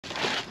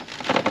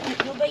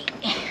mga bay.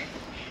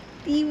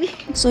 TV.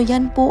 So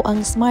yan po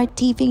ang smart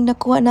TV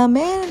nakuha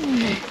namin.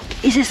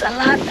 This is a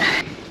lot.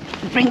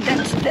 Bring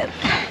that step.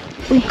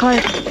 Uy, car.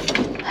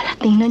 Hala,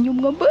 tingnan nyo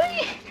mga bay.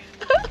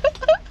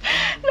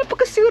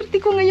 Napakaswerte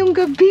ko ngayong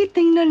gabi.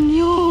 Tingnan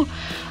nyo.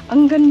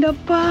 Ang ganda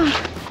pa.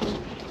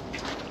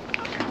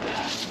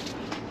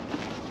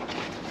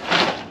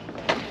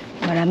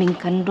 Maraming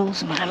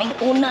candles, maraming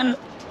unan.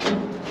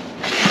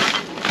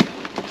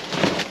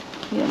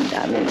 Yung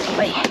dami mga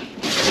bay.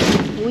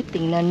 Uy,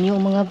 tingnan nyo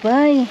mga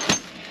bay.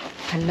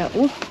 Hala,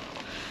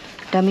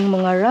 daming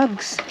mga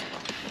rugs.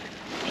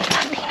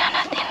 Tingnan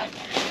natin.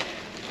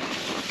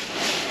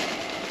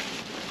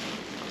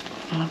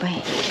 Mga bay.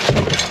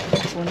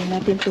 Kunin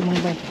natin ito mga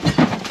bay.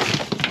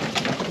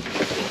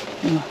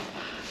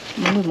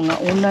 Mga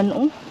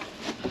unan,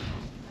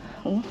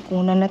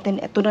 kunan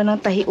natin. Ito na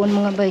ng tahion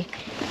mga bay.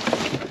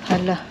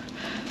 Hala,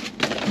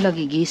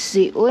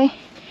 gigisi, uy.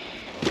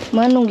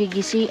 Manong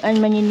gigisian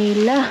man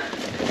nila.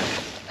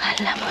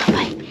 Hala mga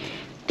bay.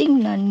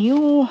 Tingnan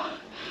nyo.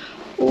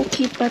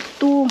 Okay pa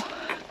to.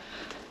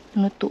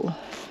 Ano to?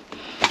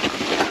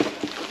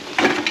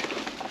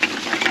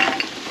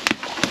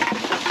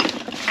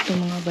 Ito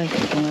mga bay.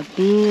 Mga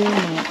bill,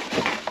 mga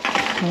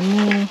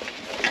money.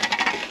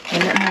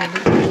 Wala na.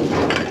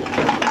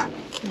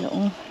 Wala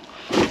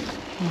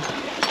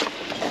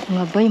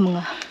mga bay,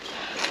 mga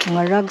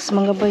rugs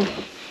mga bay.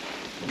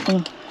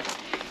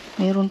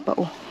 Meron pa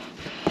Okay,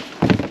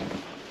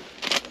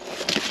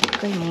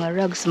 mga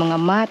rugs, mga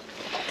mat.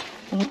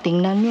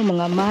 Tingnan nyo,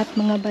 mga mat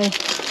mga bay.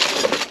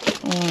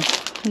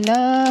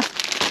 Hala,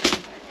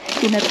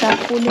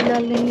 tinatapo nila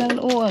lang.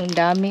 Ang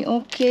dami.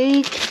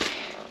 Okay.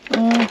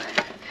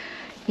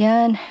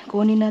 Yan,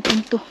 kunin natin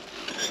to.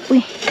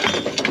 Uy,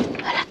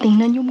 hala,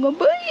 tingnan nyo mga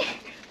bay.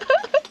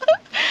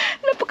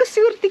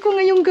 Napakaswerte ko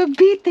ngayong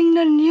gabi.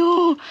 Tingnan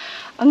nyo.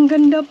 Ang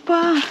ganda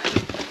pa.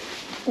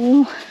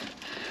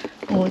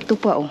 Ito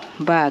pa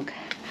bag.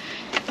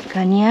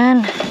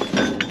 Ganyan.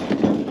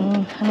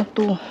 Ano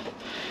to?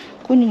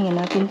 Kunin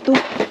nga natin to.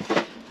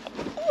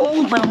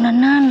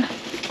 Baunanan.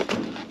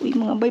 Uy,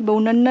 mga bay,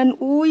 baunanan.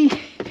 Uy,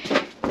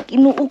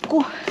 kinuo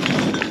ko.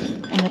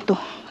 Ano to?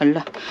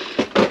 Hala.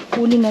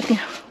 Kunin natin.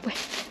 Uy,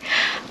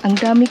 ang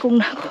dami kong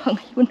nakuha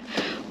ngayon.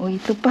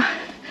 Ito pa.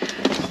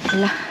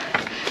 Hala.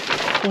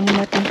 Kunin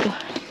natin to.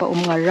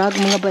 Mga rug,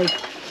 mga bay.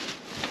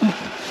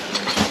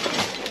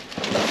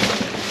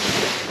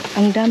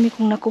 Ang dami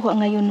kong nakuha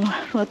ngayon.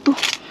 Ano to?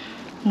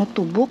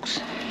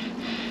 Books.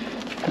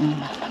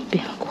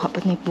 Kuha pa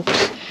na yung books.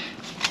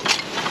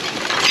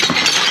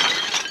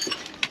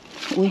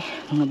 Uy,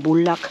 mga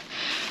bulak.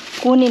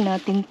 Kunin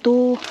natin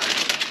to.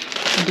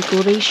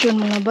 Decoration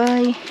mga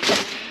bay.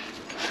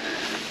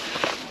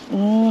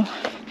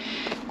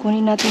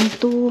 Kunin natin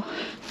to.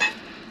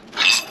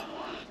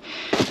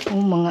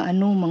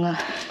 Mga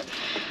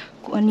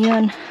kuan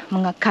yan,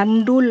 mga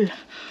kandul.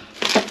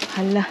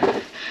 Hala,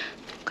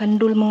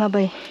 kandul mga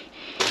bay.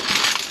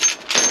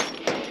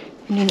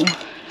 Yun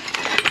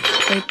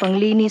ay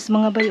panglinis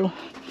mga bay.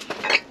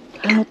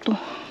 Ano to?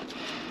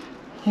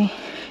 Uy,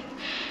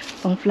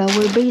 pang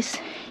flower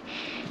base.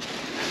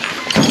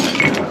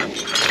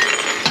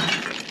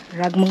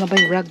 Rag mga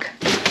bay, rag.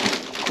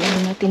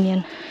 Kunin natin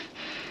yan.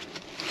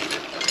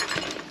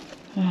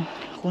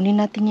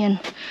 Kunin natin yan.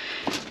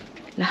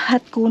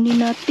 Lahat kunin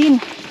natin.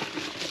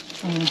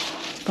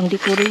 Pang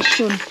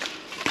decoration.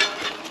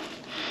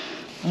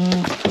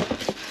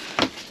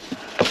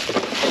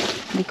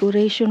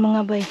 Decoration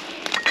mga bay.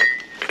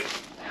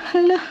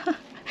 Hala,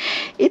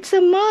 it's a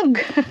mug.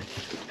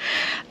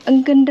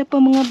 Ang ganda pa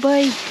mga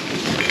bay.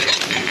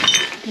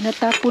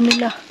 Tinatapo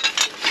nila.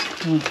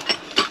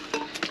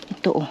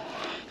 Ito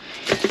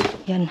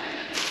yan.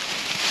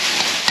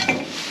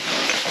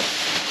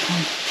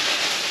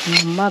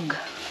 Mga mug.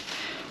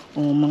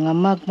 Mga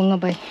mug mga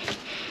bay.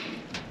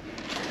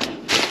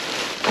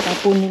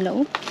 Tapo nila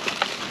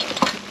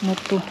Ano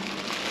to?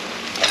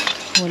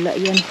 Wala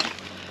yan.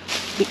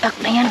 Bitak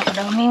na yan.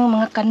 Kadami yung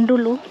mga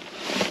kandul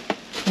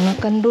Mga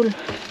kandul.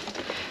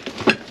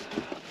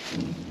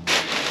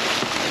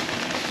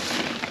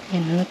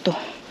 Yan, ano to?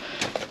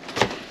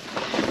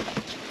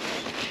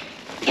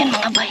 Yan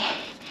mga bay.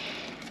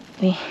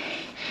 Uy,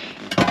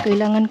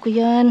 kailangan ko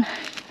yan.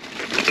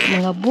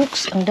 Mga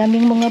books. Ang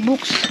daming mga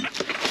books.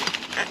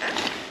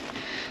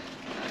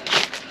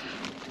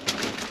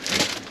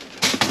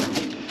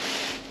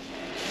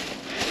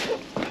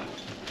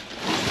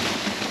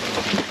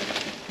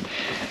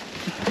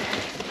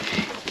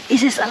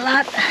 This is a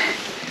lot.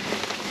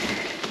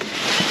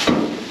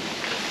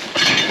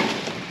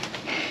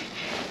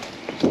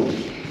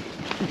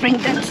 Bring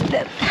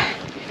that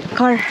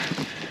car.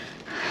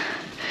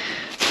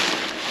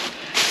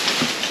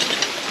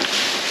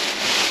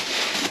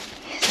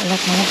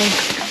 Salat mga bay.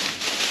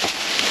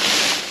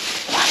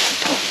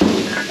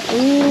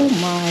 Oh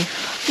my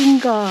fucking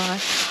god.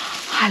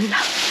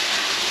 Hala.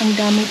 Ang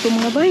dami ito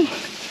mga bay.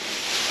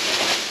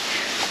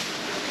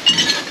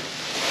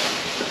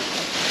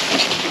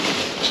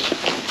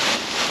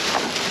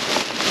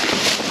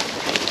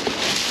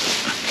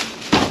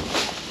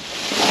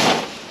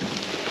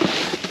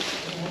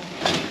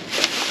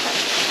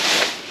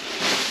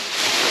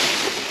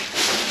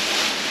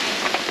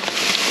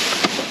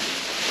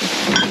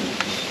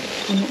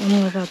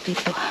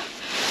 dito.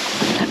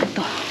 Ano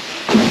to?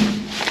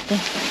 Ito.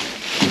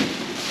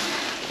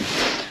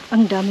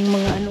 Ang daming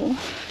mga ano,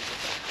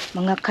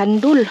 mga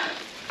kandul.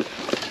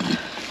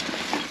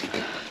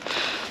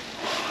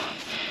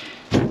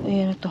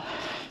 Ayan ito.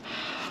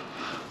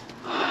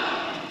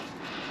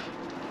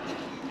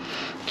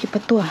 Kipa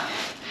to ah.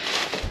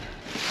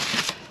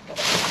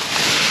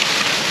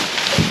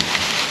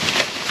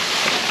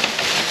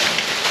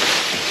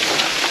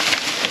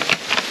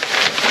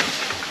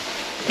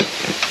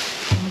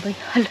 Ay,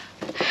 hala.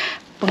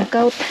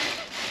 Pangkaut.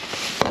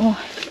 Oh.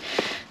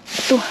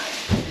 Ito.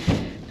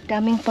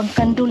 Daming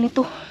pangkandul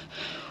nito.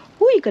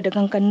 Uy,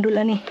 kadagang kandul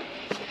ani.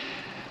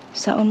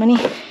 Saon man ni.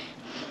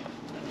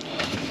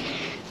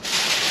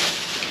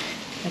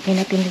 Lagay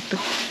natin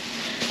dito.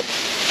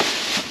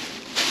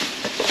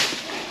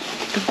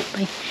 Ito,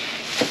 bay.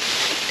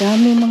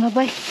 Dami mga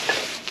bay.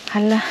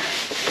 Hala.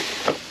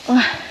 Oh.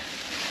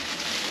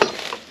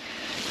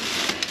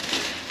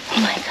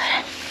 Oh my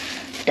God.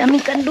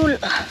 Daming kandul.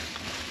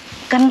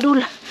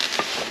 Kandul.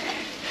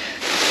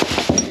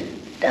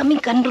 Daming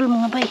kandul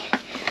mga bay.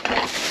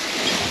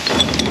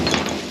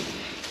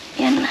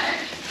 Yan.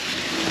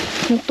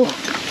 Ito.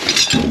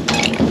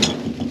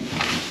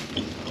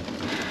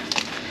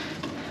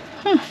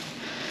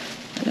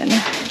 Wala na.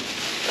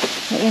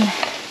 Ayan.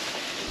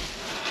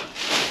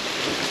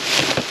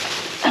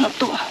 Ano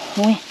to?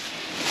 Uy.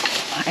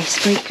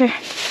 Icebreaker.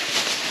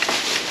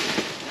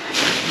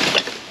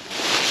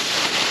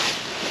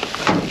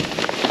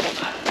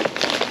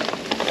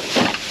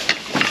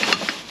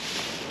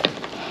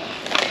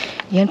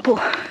 Yan po.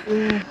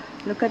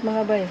 Look at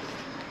mga bay.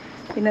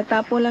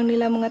 Tinatapo lang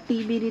nila mga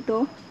TV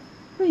dito.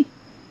 Uy.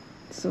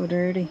 So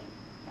dirty.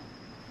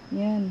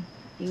 Yan.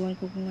 Iwan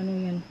ko kung ano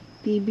yan.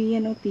 TV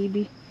yan o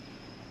TV.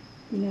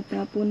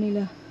 Tinatapo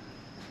nila.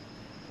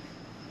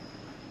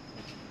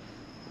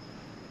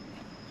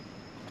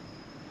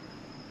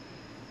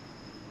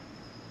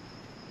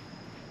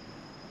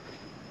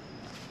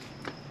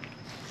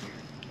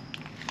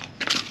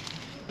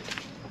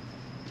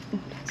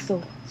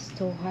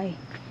 So high.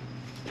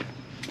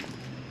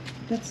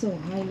 That's so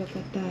high. Look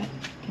at that.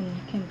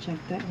 Can check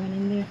that one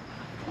in there.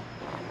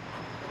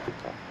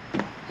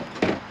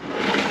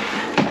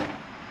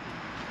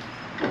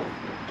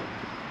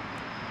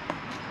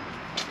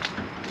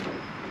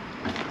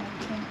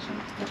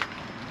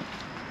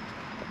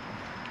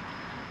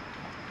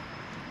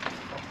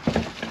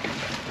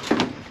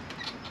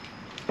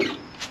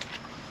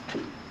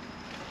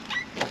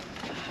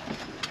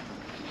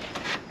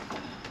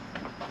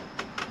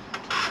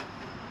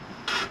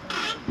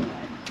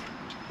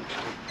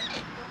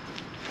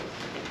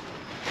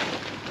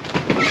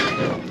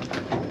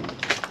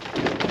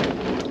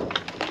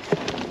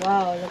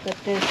 Wow, look at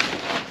this.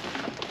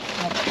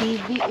 A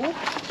TV, oh.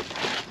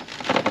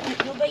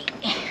 Ano ba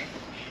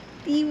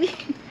TV.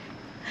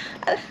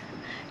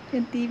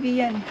 Yung TV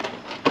yan.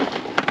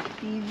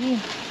 TV.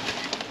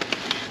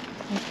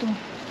 Ito.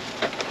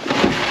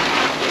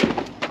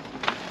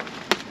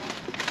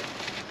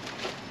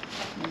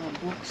 Mga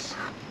books.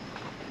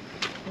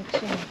 Books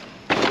yan.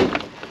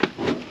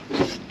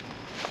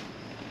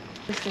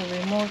 This is a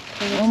remote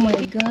for the TV. Oh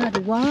my God.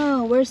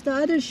 Wow. Where's the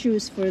other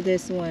shoes for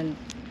this one?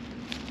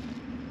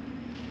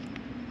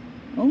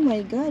 Oh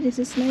my God,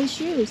 this is nice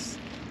shoes.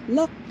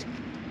 Locked.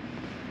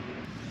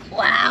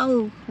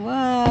 Wow.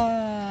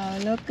 Wow.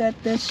 Look at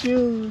the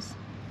shoes.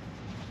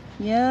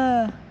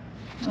 Yeah.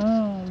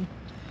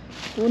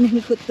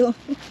 Kunin ko to.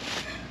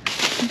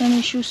 Ang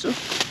daming shoes. Oh.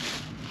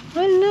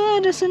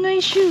 Wala, that's a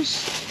nice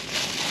shoes.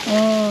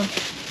 Oh.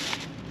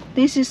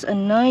 This is a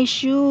nice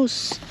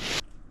shoes.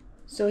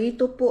 So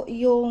ito po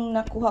yung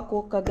nakuha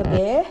ko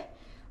kagabi.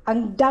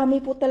 Ang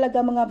dami po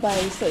talaga mga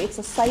bay. So, it's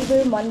a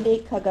Cyber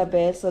Monday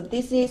kagabi. So,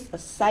 this is a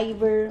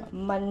Cyber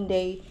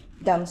Monday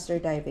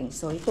dumpster diving.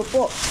 So, ito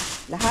po.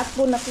 Lahat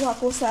po nakuha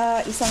ko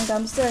sa isang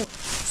dumpster.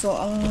 So,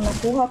 ang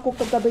nakuha ko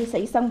kagabi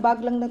sa isang bag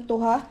lang na ito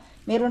ha.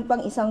 Meron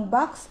pang isang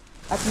box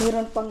at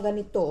meron pang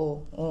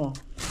ganito. Oh.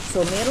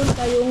 So, meron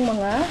tayong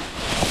mga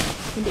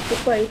hindi ko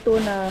pa ito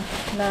na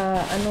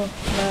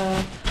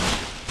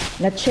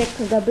check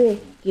kagabi.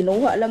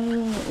 Kinuha lang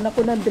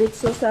nako na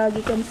diretso sa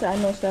gikan sa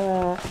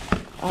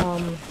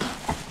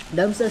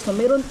dumpster. So,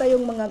 meron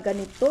tayong mga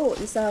ganito.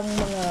 Isang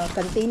mga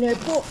container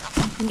po.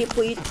 Hindi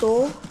po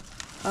ito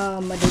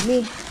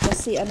madumi.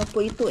 Kasi ano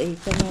po ito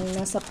kanang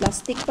nasa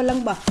plastic pa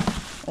lang ba?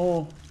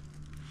 Oh.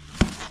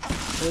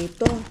 So,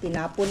 ito.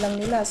 Tinapon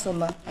lang nila. So,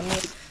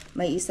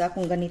 may isa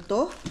akong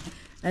ganito.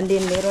 And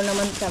then, meron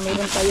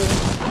tayong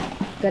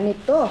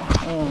ganito.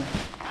 Oh.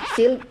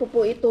 Sealed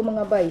po ito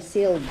mga bay.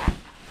 Sealed.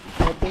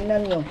 So,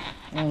 tingnan nyo.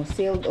 Oh,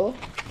 sealed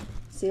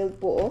Sealed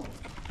po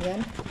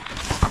Yan.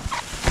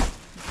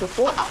 Ito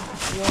po,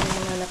 yung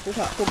mga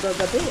nakuha ko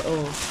gagabi.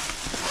 Oh.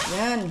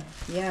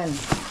 Yan.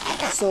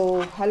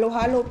 So,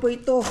 halo-halo po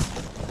ito.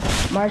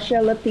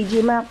 Marshall at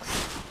TG Maxx.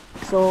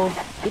 So,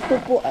 ito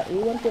po,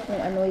 iwan ko kung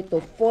ano ito.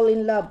 Fall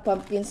in Love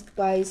Pumpkin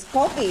Spice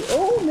Coffee.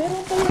 Oh,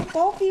 meron tayong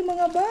coffee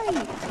mga bay.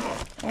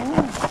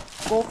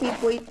 Coffee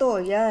po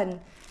ito. Yan.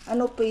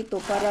 Ano po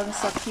ito? Parang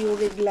sa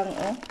Keurig lang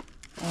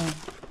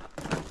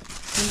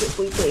Hindi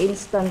po ito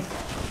instant.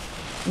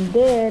 And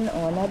then,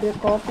 another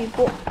coffee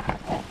po.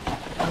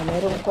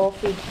 Merong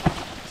coffee.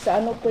 Sa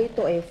ano po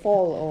ito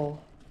fall.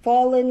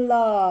 Fall in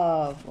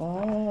love.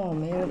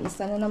 Meron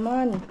isa na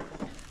naman.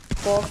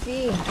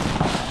 Coffee.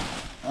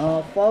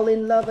 Fall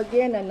in love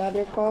again.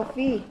 Another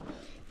coffee.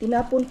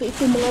 Tinapon ko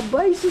ito mga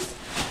bay. Sus.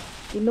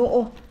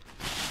 Tinoo.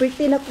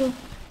 Pretty na kung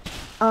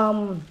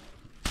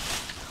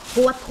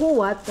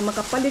huwat-huwat.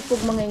 Makapalit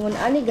kong mga ingon.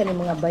 Ani gani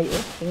mga bay.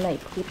 Tingnan.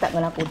 Ipakita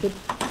nga na po dito.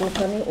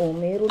 Kani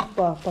meron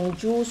pa. Pang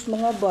juice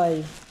mga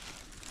bay.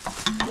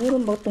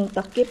 Meron ba itong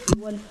takip?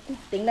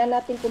 Tingnan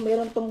natin kung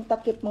meron itong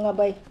takip mga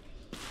bay.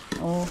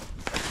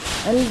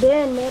 And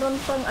then, meron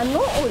pang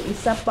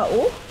isa pa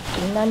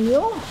Tingnan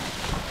nyo.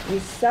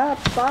 Isa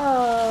pa.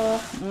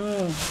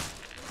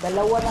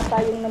 Dalawa na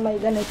tayong na may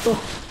ganito.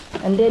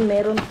 And then,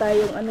 meron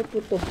tayong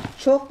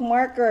chalk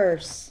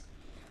markers.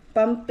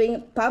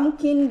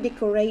 Pumpkin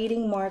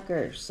decorating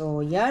markers.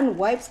 So, yan.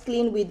 Wipes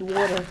clean with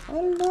water.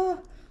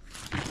 Hala.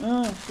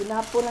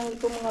 Sinapo lang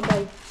ito mga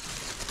bay.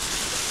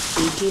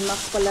 PG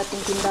Max pala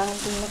itong tindahan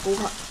kong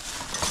nakuha.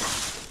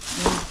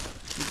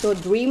 Ito,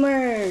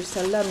 Dreamers.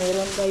 Hala,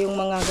 meron tayong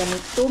mga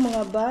ganito,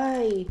 mga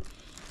bay.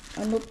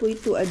 Ano po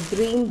ito? A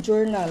dream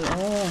journal.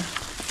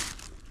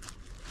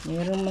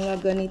 Meron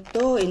mga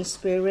ganito.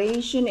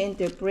 Inspiration,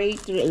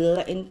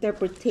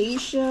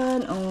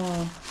 interpretation.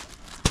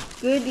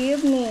 Good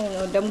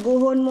evening.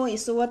 Damguhon mo.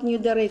 Isuwat nyo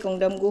dari kung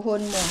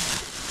damguhon mo.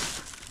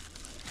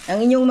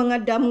 Ang inyong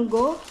mga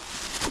damgo,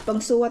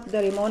 pangsuwat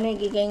dari mo na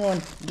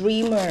gigingon.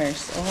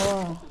 Dreamers.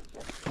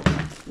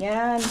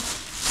 Yan.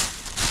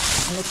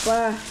 Ano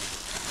pa?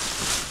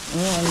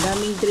 Ang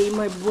daming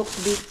dreamer book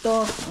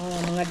dito.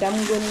 Mga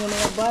damgo ninyo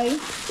mga bay.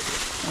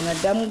 Mga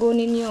damgo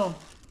ninyo.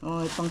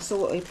 Ipang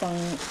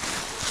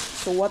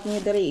suwat nyo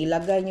dari.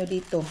 Ilagay nyo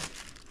dito.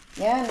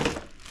 Yan.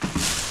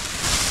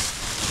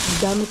 Ang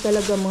dami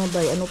talaga mga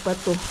bay. Ano pa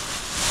to?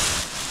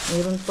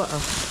 Meron pa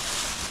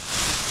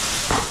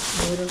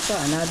Meron pa.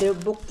 Another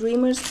book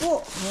dreamers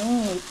po.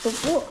 Ito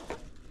po.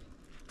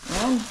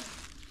 Yan.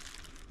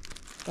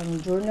 Pang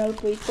journal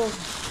po ito.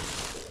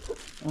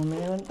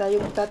 Meron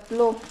tayong 3.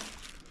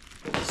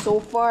 So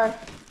far.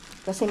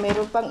 Kasi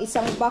meron pang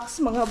isang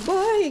box mga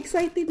bay.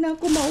 Excited na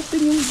ako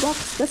ma-open yung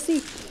box. Kasi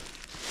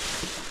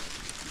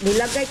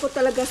nilagay ko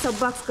talaga sa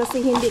box.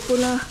 Kasi hindi ko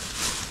na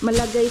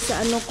malagay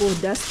sa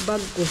dust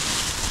bag ko.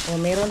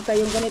 Meron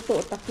tayong ganito.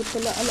 Takip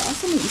pala.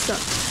 Asa may isa.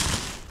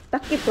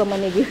 Takip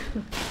raman ni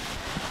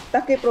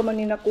Takip raman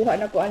ni nakuha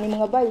na ko ani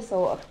mga bay.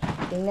 So,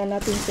 tingnan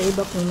natin sa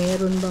iba kung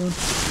meron bang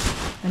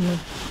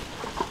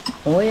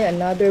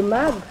another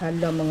mug.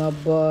 Hala mga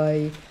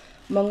bay.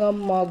 Mga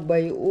mug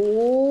bay.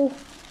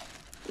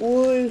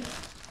 Uy.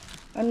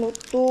 Ano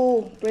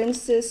to?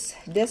 Princess.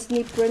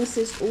 Disney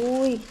Princess.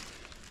 Uy.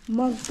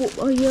 Mug po.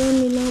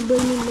 Ayan.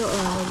 Nilabay nila.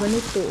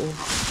 Ganito.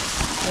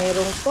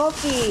 Merong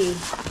coffee.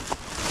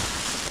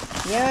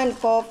 Yan.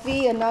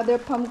 Coffee. Another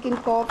pumpkin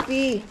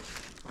coffee.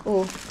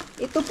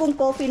 Ito pong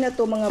coffee na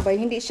to mga bay,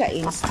 hindi siya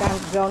instant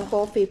ground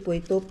coffee po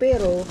ito,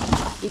 pero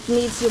it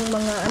needs yung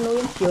mga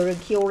yung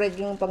Keurig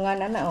yung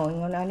pangalan na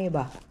yung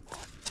ba?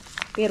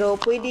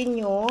 Pero pwede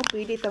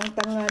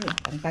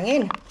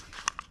tangtangin.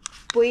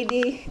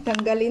 Pwede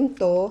tanggalin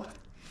to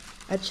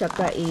at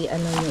saka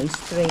yung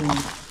strain.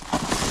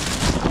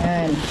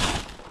 Yan.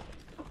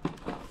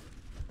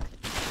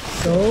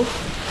 So,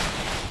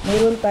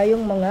 meron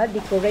tayong mga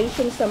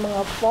decoration sa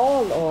mga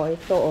fall.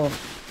 Ito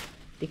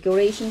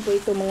decoration po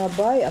ito mga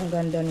bay. Ang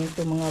ganda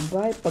nito mga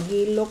bay.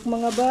 Pagilok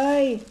mga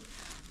bay.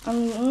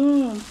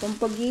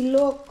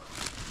 Pampagilok.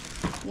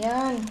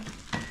 Yan.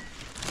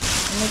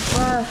 Ano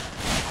pa?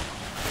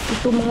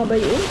 Ito mga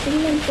bay.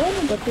 Tingnan ko. Ano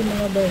ba ito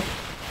mga bay?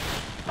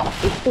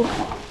 Ito.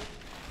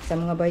 Sa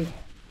mga bay.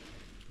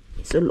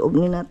 Isulog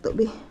ni nato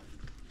be.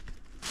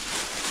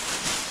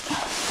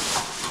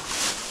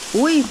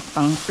 Uy.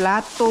 Pang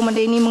plato.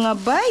 Manday ni mga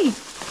bay.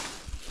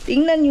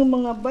 Tingnan yung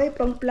mga bay.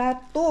 Pang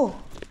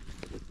plato.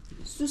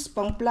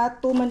 Pang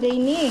plato manday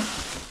ni.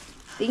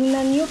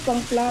 Tingnan nyo, pang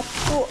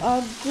plato.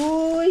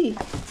 Agoy.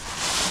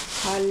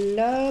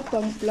 Hala,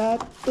 pang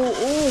plato.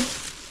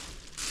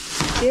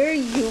 There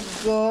you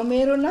go.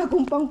 Meron na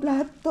akong pang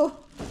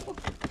plato.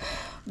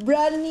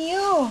 Brand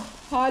new.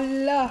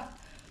 Hala.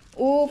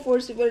 For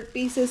silver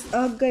pieces.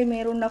 Agay,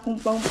 meron na akong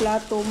pang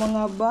plato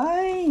mga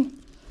bay.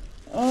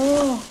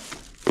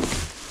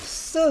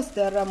 Sus,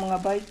 dara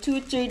mga bay.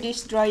 2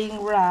 dish drying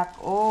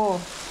rack.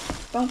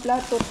 Pang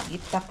plato,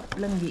 itak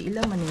lang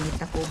giila man yung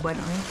itakuban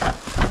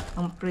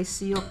ang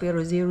presyo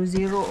pero 0-0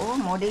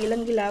 mo day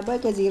lang gilabay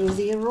ka 0-0.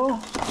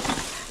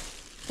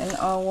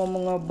 Tanawa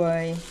mga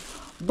bay,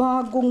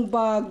 bagong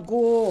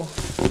bago,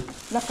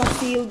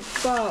 naka-sealed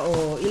pa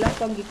ilang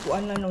pang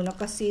gikuan na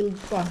naka-sealed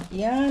pa.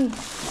 Yan,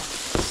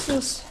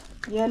 sus,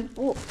 yan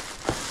po,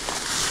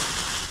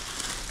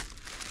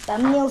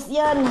 thumbnails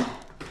yan,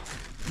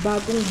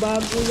 bagong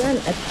bago yan.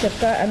 At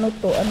saka ano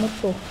to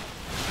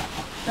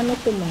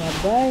mga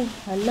bay?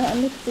 Hala,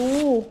 ano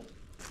to?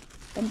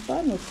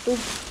 Paano to?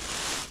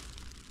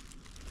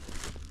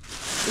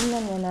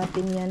 Tingnan na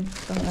natin yan.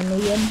 Pang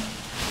ano yan?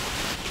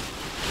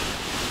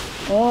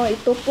 Oh,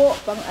 ito po,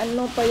 pang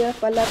ano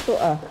pala to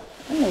ah.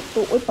 Ano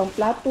ito? Uy, pang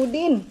plato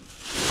din.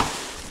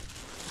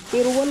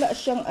 Pero wala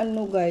siyang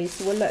ano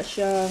guys, wala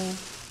siyang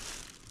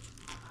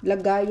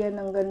lagayan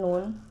ng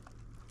ganun.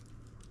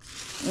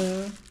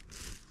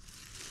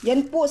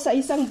 Yan po, sa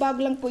isang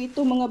bag lang po ito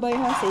mga bay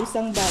ha, sa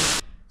isang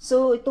bag.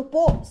 So, ito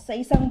po, sa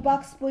isang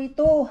box po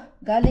ito.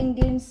 Galing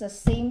din sa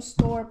same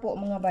store po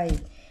mga bay.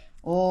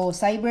 Oh,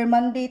 Cyber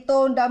Monday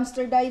to,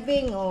 dumpster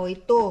diving. Oh,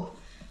 ito.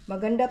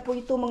 Maganda po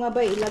ito mga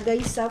bay.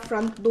 Ilagay sa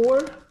front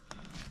door.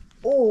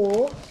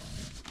 O,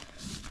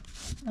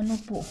 ano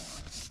po,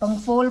 pang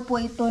fall po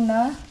ito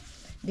na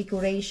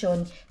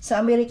decoration.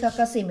 Sa Amerika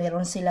kasi,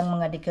 meron silang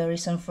mga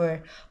decoration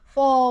for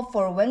fall,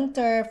 for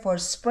winter, for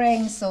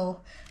spring.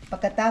 So,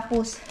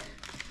 pagkatapos,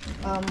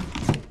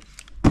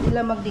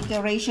 sila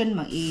mag-decoration,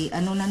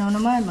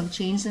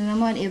 mag-change na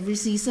naman. Every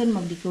season,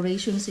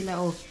 mag-decoration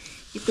sila. Oh,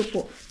 ito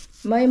po.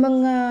 May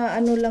mga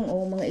ano lang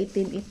mga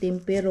itim-itim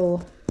pero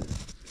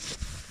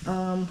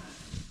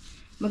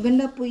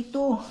maganda po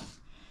ito.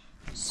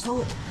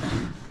 So,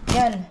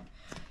 yan.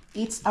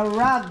 It's a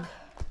rug.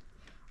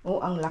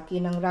 Oh, ang laki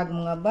ng rug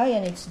mga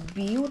bayan. It's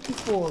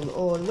beautiful.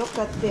 Oh, look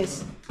at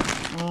this.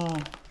 Oh,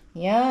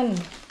 yan.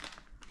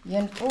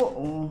 Yan po.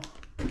 Oh.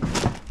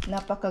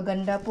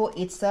 Napakaganda po.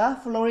 It's a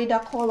Florida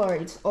color.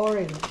 It's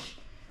orange.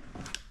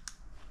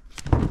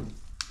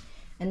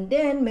 And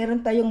then,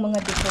 meron tayong mga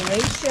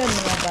decoration,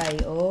 mga bay.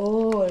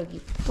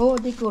 Oh,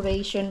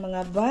 decoration,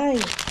 mga bay.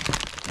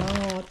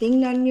 Oh,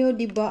 tingnan nyo,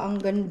 di ba ang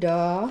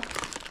ganda?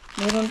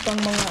 Meron pang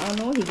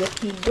mga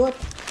higot-higot.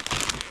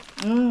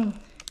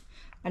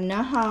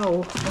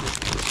 Anahaw.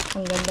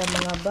 Ang ganda,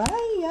 mga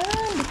bay.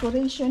 Yan,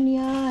 decoration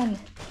yan.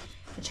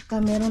 At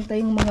saka, meron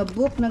tayong mga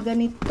book na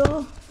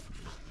ganito.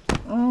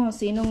 Oh,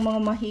 sinong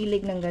mga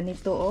mahilig ng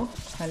ganito, oh?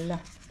 Hala.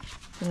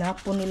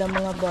 Tinapon nila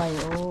mga bay,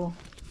 oh.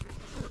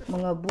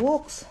 Mga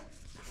books.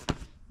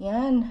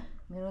 Yan.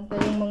 Meron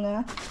tayong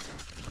mga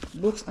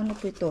books. Ano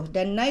po ito?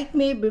 The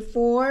Nightmare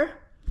Before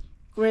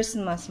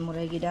Christmas.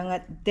 Muray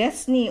gidangat.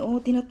 Disney. Oh,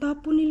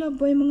 tinatapon nila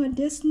bay mga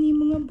Disney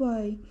mga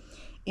bay.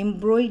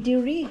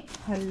 Embroidery.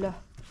 Hala.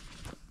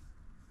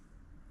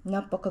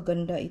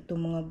 Napakaganda ito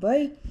mga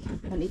bay.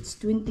 And it's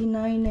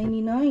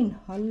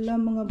 $29.99. Hala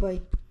mga bay.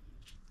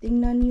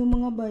 Tingnan niyo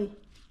mga bay.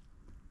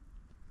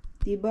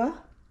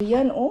 Diba?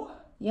 Yan oh.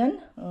 Yan.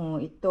 Oh,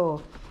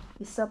 ito.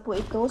 Isa po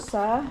ito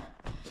sa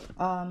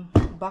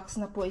box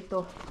na po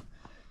ito.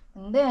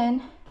 And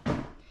then,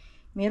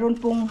 meron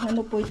pong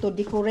ano po ito,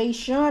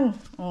 decoration.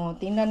 Oh,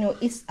 tingnan nyo,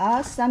 it's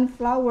a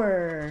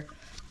sunflower.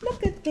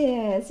 Look at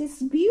this.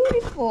 It's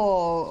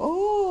beautiful.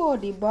 Oh,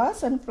 diba?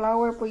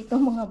 Sunflower po ito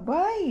mga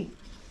bay.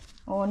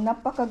 Oh,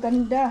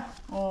 napakaganda.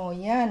 Oh,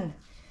 yan.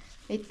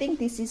 I think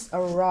this is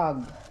a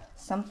rug.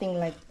 Something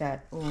like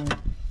that. Oh,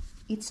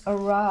 it's a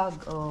rug.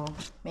 Oh,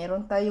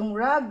 meron tayong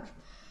rug.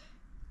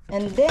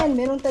 And then,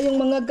 meron tayong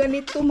mga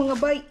ganito, mga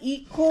bay,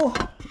 Eco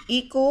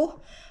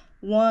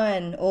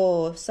 1.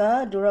 Oh,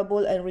 sa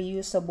durable and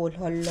reusable.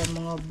 Hala,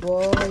 mga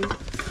bay.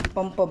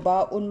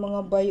 Pampabaon,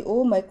 mga bay.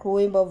 Oh,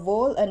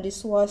 microwavable and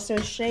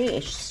dishwasher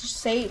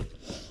safe.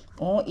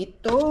 Oh,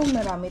 ito.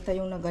 Marami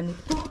tayong na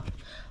ganito.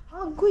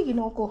 Agoy,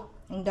 ginoo ko.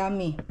 Ang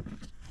dami.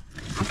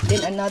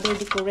 Then, another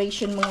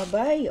decoration, mga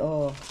bay.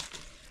 Oh,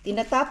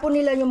 tinatapon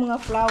nila yung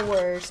mga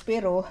flowers,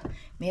 pero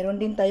meron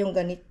din tayong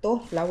ganito,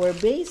 flower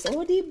base.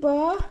 Oh,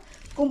 diba?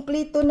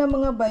 Kumplito na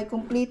mga bay,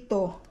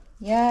 kumplito.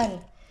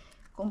 Yan.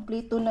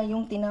 Kumplito na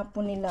yung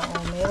tinapon nila.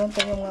 Oh, meron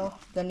tayong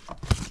ganito.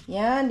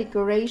 Yan,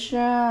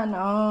 decoration.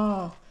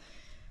 Oh.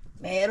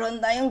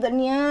 Meron tayong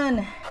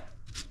ganyan.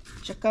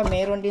 Tsaka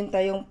meron din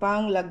tayong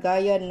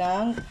panglagayan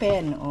ng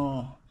pen.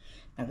 Oh.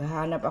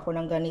 Naghahanap ako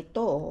ng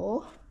ganito,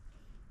 oh.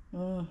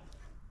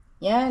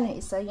 Yan,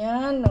 isa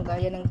yan,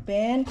 lagayan ng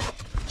pen.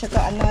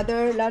 Tsaka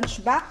another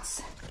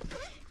lunchbox.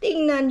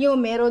 Tingnan nyo,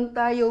 meron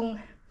tayong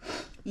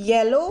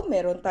yellow,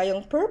 meron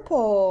tayong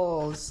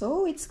purple.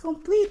 So, it's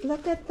complete.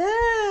 Look at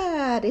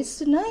that. It's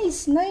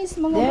nice, nice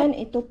mga. Then,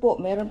 ito po,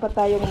 meron pa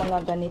tayong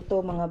mga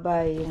ganito, mga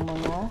bay. Yung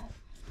mga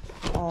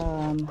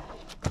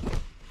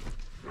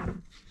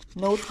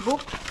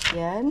notebook.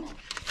 Yan.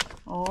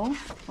 Oh,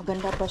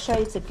 maganda pa siya.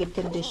 It's a good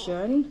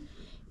condition.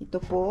 Ito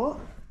po.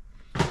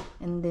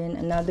 And then,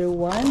 another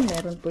one.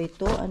 Meron po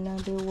ito.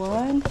 Another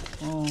one.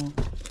 Oh.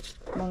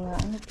 Mga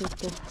ano po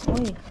ito.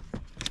 Uy.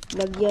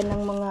 Lagyan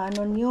ng mga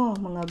ano nyo.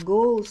 Mga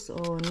goals.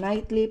 Oh.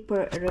 Nightly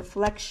per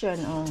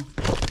reflection. Oh.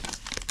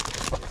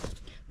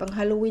 Pang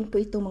Halloween po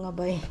ito mga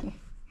bay.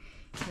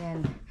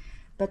 Yan.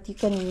 But you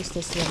can use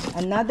this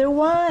one. Another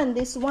one.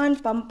 This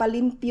one.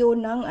 Pampalimpyo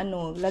ng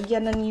ano.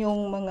 Lagyan na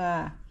yung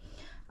mga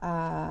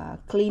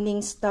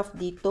cleaning stuff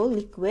dito.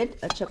 Liquid.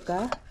 At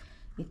saka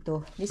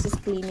ito. This is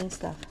cleaning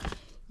stuff.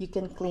 You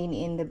can clean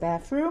in the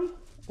bathroom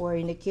or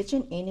in the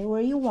kitchen,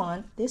 anywhere you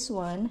want. This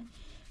one.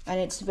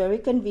 And it's very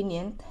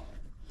convenient.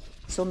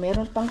 So,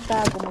 meron pang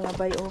tag, mga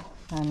bay. Oh,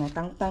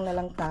 natangtang na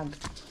lang tag.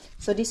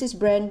 So, this is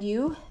brand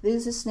new.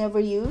 This is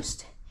never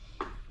used.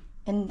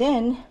 And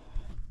then,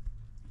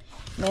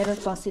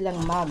 meron pang silang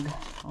mug.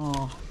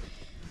 Oh,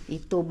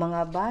 ito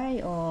mga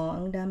bay, oh,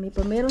 ang dami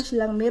pa.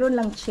 Meron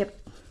lang chip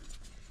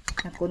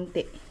na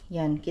konti.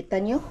 Yan, kita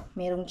nyo?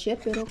 Merong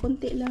chip pero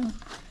konti lang.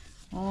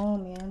 Oh,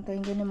 meron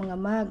tayong ganyan mga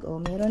mug. Oh,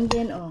 meron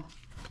din, oh.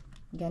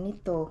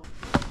 Ganito.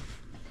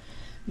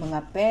 Mga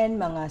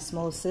pen, mga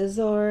small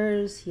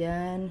scissors.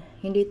 Yan.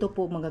 Hindi ito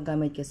po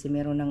magagamit kasi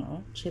meron ng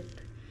chip.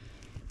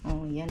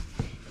 Oh, yan.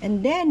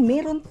 And then,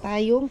 meron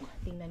tayong,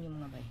 tingnan nyo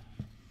mga bay.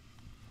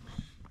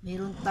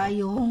 Meron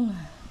tayong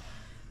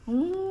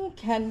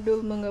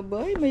candle mga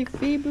bay. My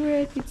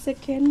favorite. It's a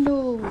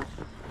candle.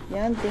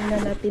 Yan,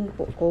 tingnan natin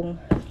po kung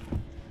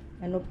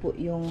ano po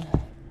yung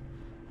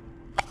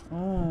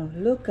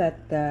look at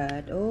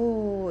that.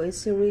 Oh,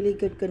 it's a really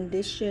good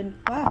condition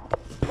pa.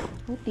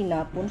 Oh,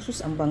 tinapon. Sus,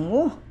 ang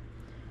bango.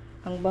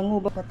 Ang bango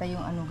ba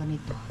tayong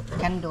ganito?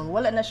 Candle.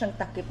 Wala na siyang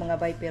takip mga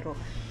bay pero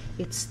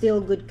it's still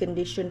good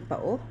condition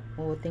pa, oh.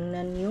 Oh,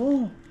 tingnan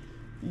nyo.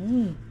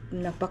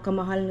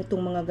 Napakamahal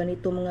nitong mga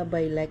ganito mga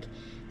bay, like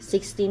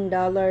 $16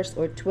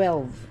 or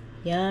 $12.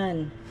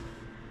 Yan.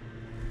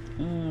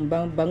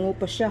 Bango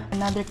pa siya.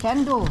 Another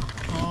candle.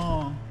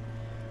 Oh.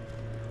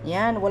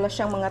 Yan, wala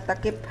siyang mga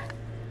takip.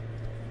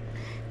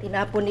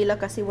 Tinapon nila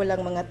kasi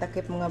walang mga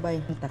takip mga bay.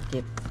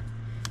 Takip.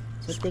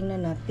 So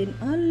tingnan natin.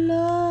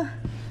 Ala,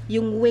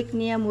 yung wick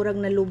niya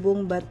murang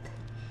nalubong but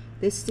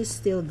this is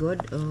still good.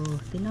 Oh,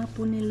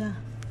 tinapon nila.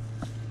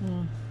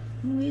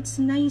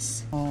 It's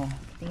nice. Oh,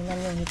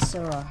 tingnan nyo, it's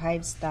a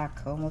hive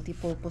stack. Oh,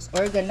 multipurpose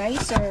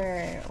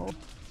organizer. Oh,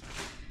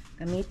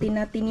 gamitin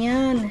natin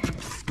yan.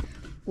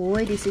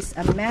 Uy, this is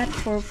a mat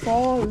for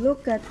fall.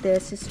 Look at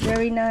this. It's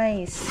very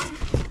nice.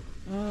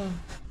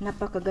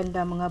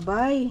 Napakaganda mga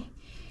bay.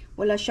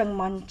 Wala siyang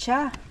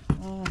mancha.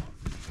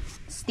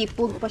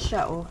 Stippled pa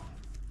siya, oh.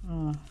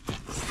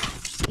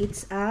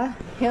 It's a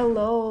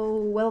hello,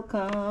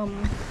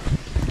 welcome.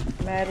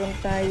 Meron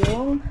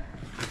tayong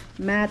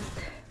mat.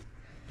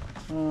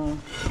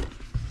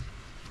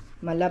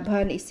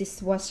 Malabhan is this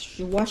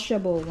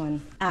washable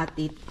one. At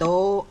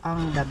ito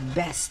ang the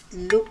best.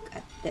 Look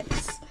at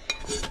this.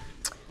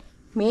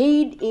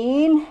 Made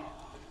in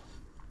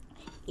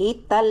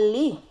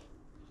Italy.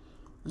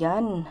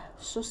 Yan.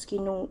 Sus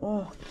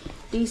Ginoo.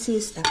 This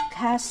is a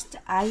cast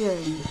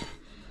iron.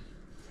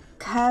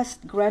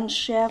 Cast Grand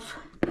Chef.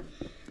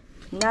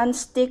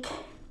 Non-stick.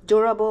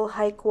 Durable.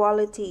 High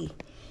quality.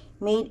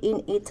 Made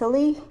in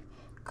Italy.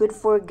 Good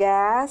for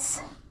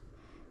gas.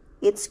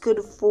 It's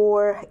good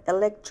for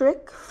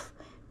electric.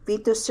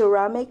 Vito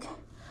ceramic.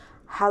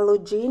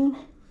 Halogen.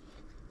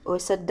 O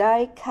it's a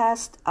die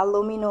cast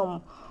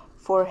aluminum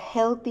for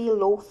healthy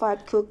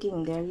low-fat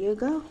cooking. There you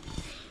go.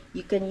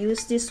 You can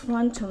use this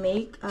one to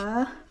make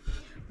a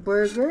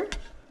burger,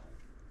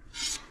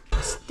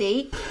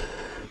 steak,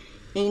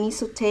 any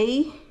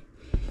saute.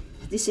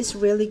 This is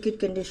really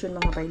good condition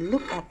mga bay.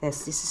 Look at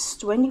this. This is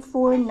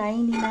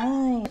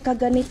 $24.99.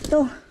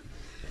 Kaganito.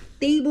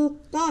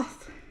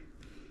 Tablecloth.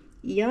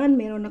 Yan,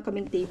 meron na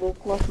kaming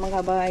tablecloth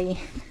mga bay.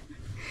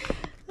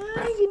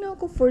 Ay,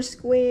 ginawa ko for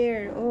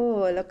square.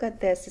 Oh, look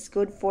at this. It's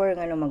good for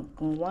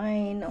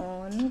mag-wine.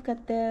 Oh, look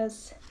at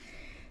this.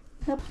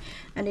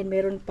 And then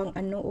meron pang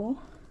another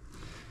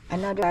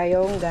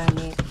tayong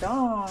ganito.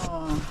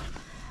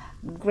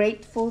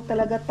 Grateful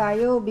talaga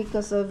tayo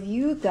because of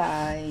you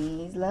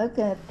guys.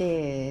 Look at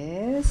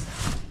this.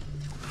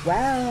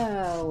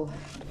 Wow.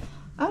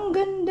 Ang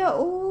ganda,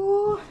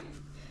 oh.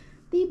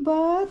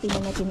 Diba?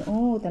 Tingnan natin,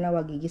 oh,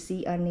 tanawa,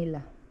 gigisian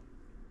nila.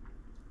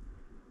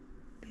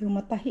 Pero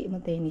matahi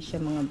ni siya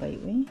mga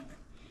bayo, eh.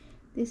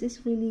 This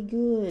is really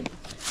good.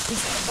 This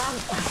is bag.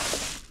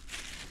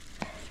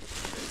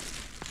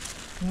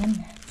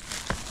 Yan.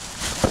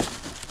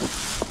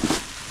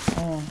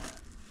 Oh.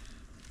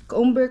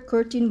 Umber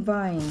curtain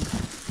vine.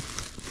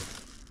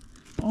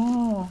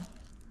 Oh.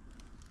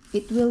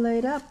 It will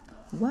light up.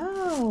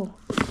 Wow.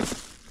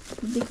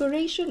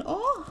 Decoration.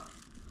 Oh.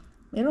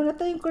 Meron na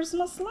tayong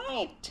Christmas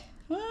light.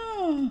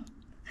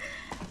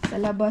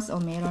 Sa labas, oh,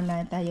 meron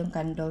na tayong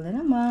candle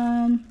na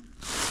naman.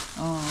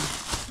 Oh.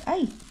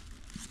 Ay.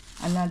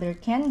 Another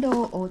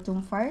candle.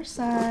 Autumn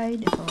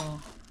fireside. Oh.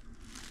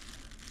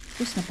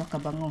 Tapos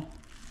napakabango.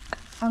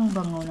 Ang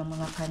bango ng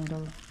mga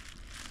candle.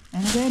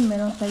 And then,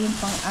 meron tayong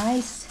pang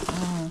ice.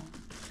 Oh.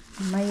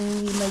 May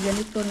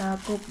ganito na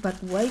ako, but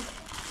white.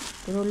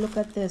 Pero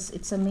look at this.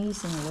 It's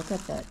amazing. Look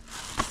at that.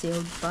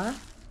 Sealed pa.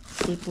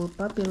 Staple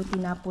pa. Pero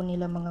tinapon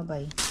nila mga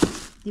bay.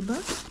 Diba?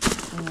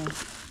 Oh.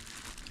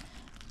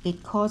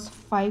 It costs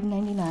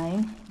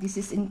 $5.99. This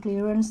is in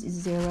clearance.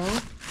 Is $0.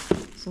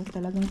 So,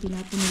 talagang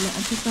tinapon nila.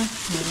 At ito,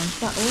 meron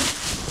pa, oh.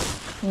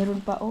 Meron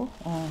pa, oh.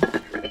 Oh.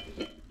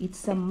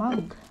 It's a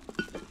mug.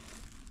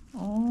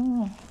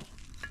 Oh.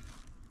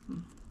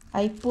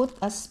 I put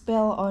a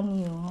spell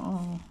on you.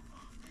 Oh.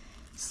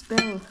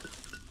 Spell.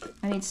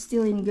 And it's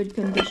still in good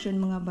condition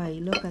mga bay.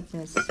 Look at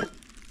this.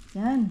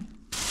 Yan.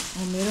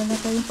 Oh, meron na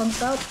tayong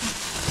pang-couch.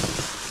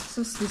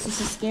 So, this is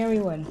a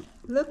scary one.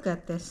 Look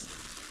at this.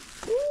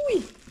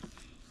 Uy!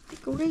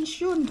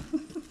 Decoration.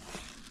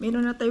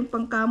 Meron na tayong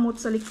pang-kamot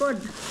sa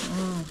likod.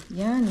 Oh,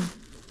 yan.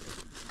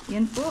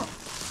 Yan po.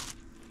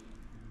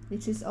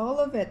 This is all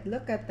of it.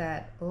 Look at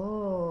that.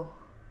 Oh.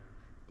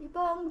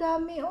 Diba ang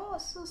dami? Oh,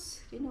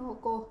 sus.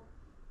 Kinuha ko.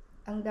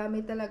 Ang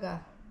dami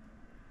talaga.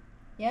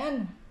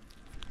 Yan.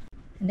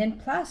 And then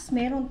plus,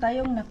 meron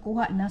tayong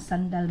nakuha na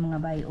sandal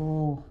mga bay.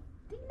 Oh.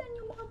 Tingnan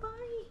nyo mga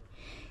bay.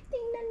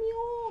 Tingnan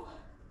nyo.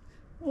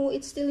 Oh,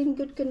 it's still in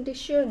good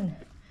condition.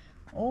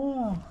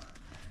 Oh.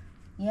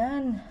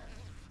 Yan.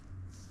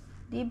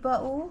 Diba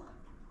oh?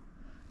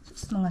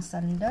 Sus, mga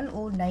sandal.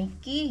 Oh,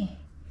 Nike.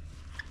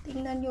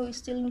 Tingnan nyo,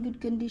 still in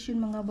good condition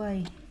mga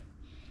bay.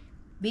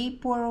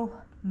 Vapor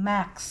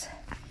Max.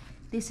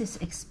 This is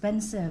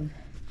expensive.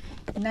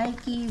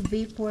 Nike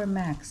Vapor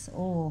Max.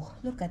 Oh,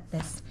 look at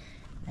this.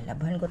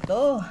 Nalaban ko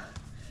to.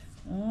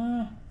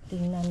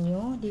 Tingnan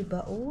nyo,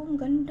 diba? Oh, ang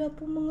ganda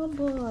po mga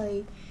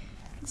bay.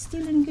 It's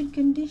still in good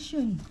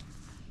condition.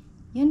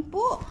 Yan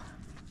po.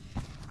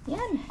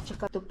 Yan.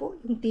 Tsaka ito po,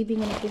 yung TV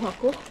nga nakuha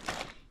ko.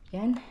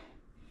 Yan.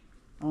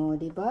 Oh,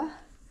 diba?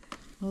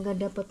 Ang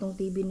ganda pa tong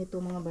TV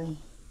nito mga bay.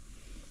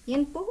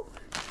 Yan po.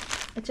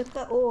 At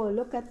saka, oh,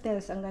 look at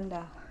this. Ang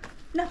ganda.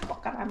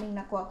 Napakaraming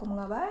nakuha ko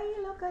mga bay.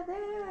 Look at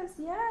this.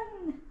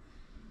 Yan.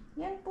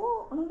 Yan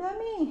po. Ang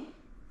dami.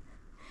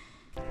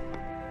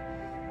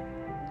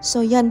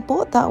 So yan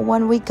po, that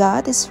one we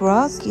got, this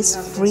rug is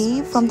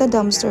free from the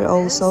dumpster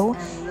also.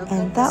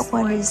 And that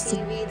one is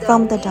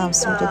from the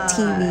dumpster, the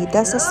TV.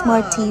 That's a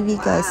smart TV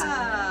guys.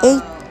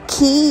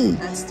 8K.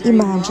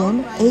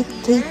 Imagine,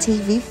 8K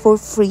TV for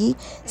free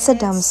sa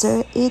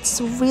dumpster. It's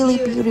really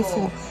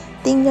beautiful.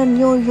 Tingnan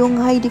nyo yung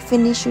high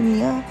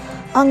definition niya.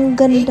 Ang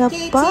ganda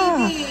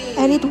pa.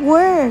 And it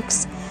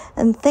works.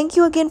 And thank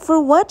you again for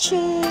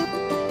watching.